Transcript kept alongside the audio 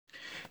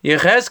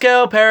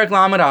Yechezkel Perek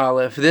Lamed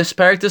Aleph. This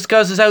perek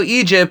discusses how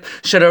Egypt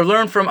should have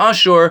learned from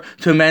Ashur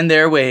to mend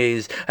their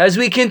ways. As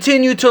we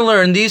continue to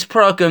learn these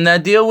parakim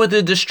that deal with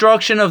the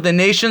destruction of the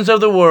nations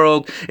of the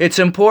world, it's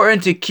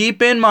important to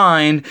keep in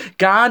mind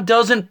God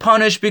doesn't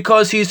punish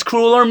because he's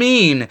cruel or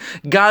mean.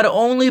 God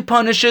only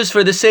punishes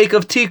for the sake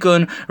of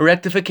tikkun,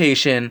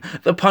 rectification.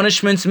 The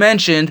punishments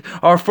mentioned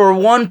are for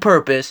one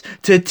purpose: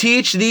 to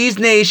teach these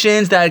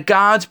nations that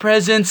God's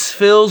presence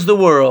fills the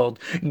world.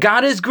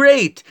 God is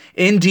great.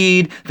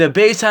 Indeed, the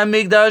Beis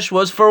HaMikdash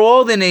was for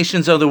all the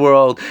nations of the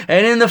world,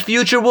 and in the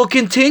future will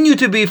continue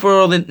to be for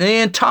all the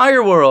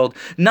entire world,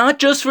 not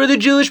just for the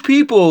Jewish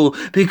people,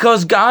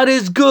 because God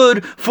is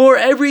good for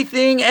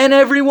everything and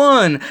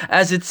everyone.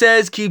 As it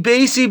says, Ki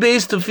beisi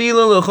beis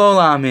tefillah l'chol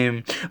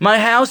amim. My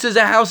house is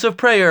a house of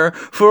prayer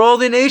for all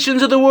the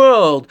nations of the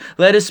world.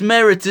 Let us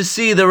merit to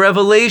see the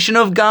revelation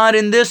of God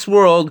in this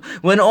world,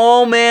 when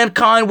all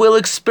mankind will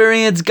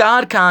experience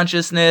God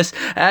consciousness,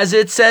 as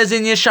it says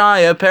in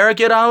Shaya,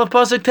 Perek Aleph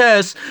Pasuk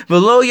Tes,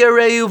 V'lo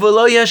yareu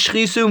v'lo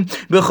yashchisu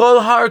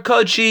b'chol har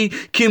kodshi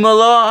ki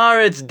malo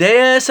haaretz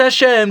de'es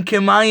Hashem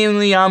k'mayim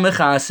liyam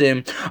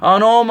echasim.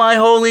 On all my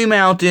holy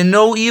mountain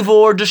no evil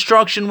or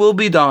destruction will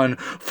be done,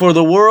 for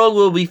the world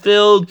will be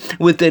filled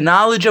with the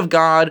knowledge of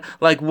God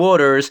like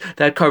waters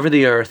that cover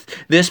the earth.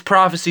 This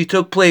prophecy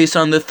took place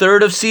on the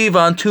 3rd of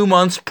Sivan, 2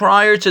 months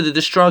prior to the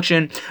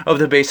destruction of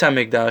the Beis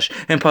HaMikdash.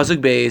 In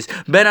Pasuk Beis,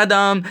 Ben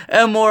Adam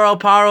el mor al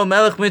paro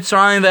melech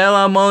Mitzrayim ve'el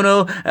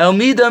amono el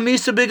mida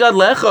misa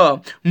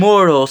bigadlecha.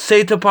 Mortal,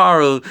 say to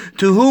Paro,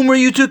 to whom are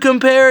you to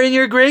compare in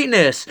your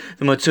greatness?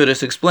 The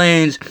Matzudas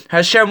explains,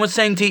 Hashem was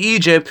saying to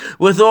Egypt,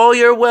 with all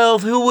your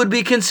wealth, who would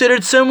be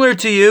considered similar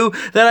to you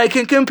that I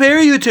can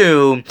compare you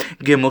to?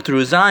 Gimel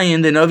through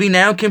Zion, the Navi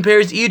now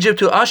compares Egypt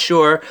to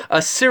Ashur,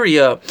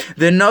 Assyria.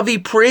 The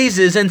Navi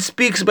praises and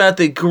speaks about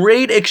the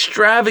great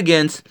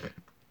extravagance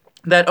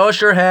that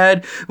Ashur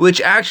had,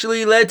 which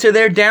actually led to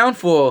their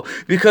downfall,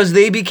 because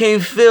they became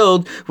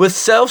filled with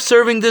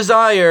self-serving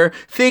desire,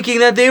 thinking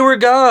that they were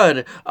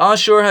God.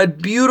 Ashur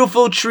had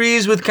beautiful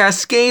trees with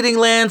cascading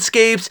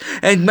landscapes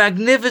and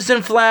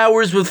magnificent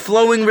flowers with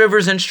flowing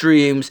rivers and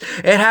streams.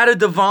 It had a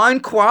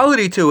divine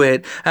quality to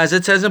it, as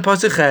it says in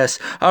Pasuk Ches,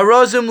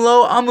 Arazim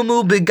lo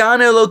amamu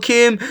began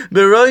Elokim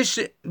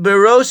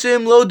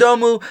beroshim lo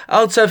damu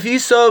al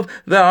tzafisov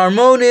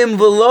ve'armonim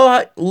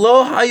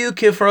v'lo hayu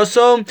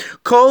kifrasom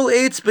kol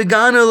eitz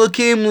began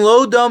Elokim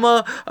lo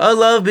dama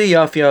alav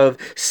b'yafyav.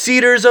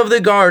 Cedars of the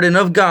garden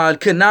of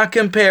God could not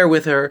compare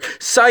with her.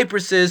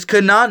 Cypresses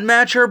could not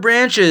match her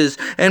branches,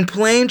 and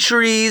plane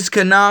trees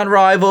could not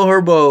rival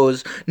her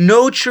boughs.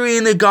 No tree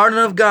in the garden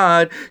of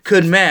God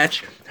could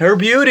match her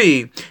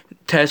beauty.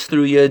 Test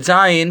through Yud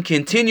Zayin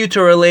continue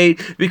to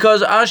relate,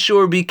 because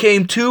Ashur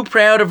became too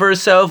proud of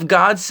herself,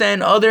 God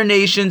sent other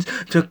nations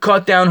to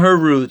cut down her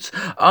roots.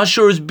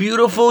 Ashur's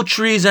beautiful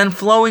trees and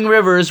flowing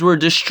rivers were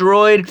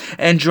destroyed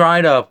and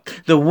dried up.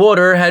 The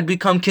water had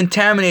become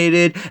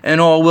contaminated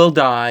and all will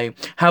die.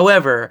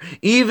 However,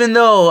 even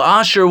though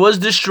Ashur was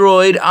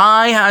destroyed,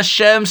 I,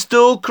 Hashem,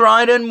 still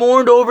cried and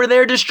mourned over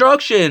their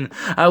destruction.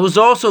 I was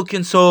also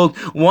consoled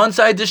once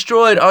I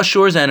destroyed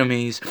Ashur's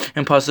enemies.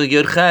 In Pasuk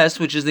Yud Ches,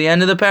 which is the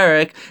end of the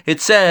Perek, it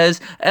says,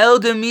 El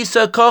de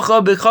misa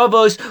kocha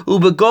bechavos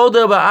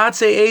ubegolda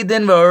ba'atze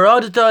eden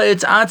v'aradata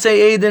etz atze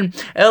eden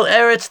el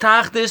eretz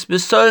tachtis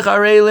b'soich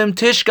arelim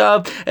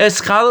tishkav es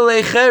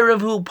chalalei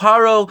cherev hu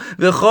paro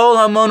v'chol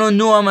hamono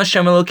nuam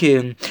Hashem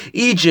Elokim.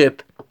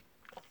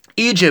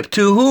 Egypt,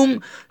 to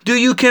whom do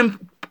you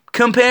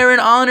compare in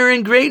honor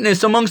and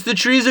greatness amongst the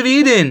trees of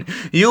Eden?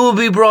 You will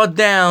be brought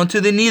down to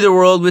the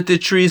netherworld with the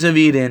trees of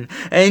Eden,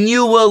 and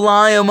you will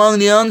lie among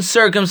the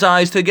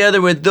uncircumcised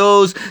together with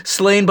those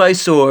slain by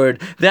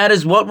sword. That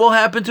is what will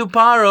happen to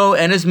Paro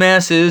and his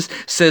masses,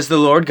 says the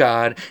Lord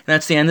God. And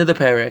that's the end of the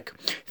Perek.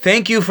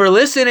 Thank you for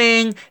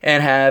listening,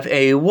 and have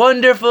a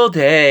wonderful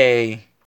day.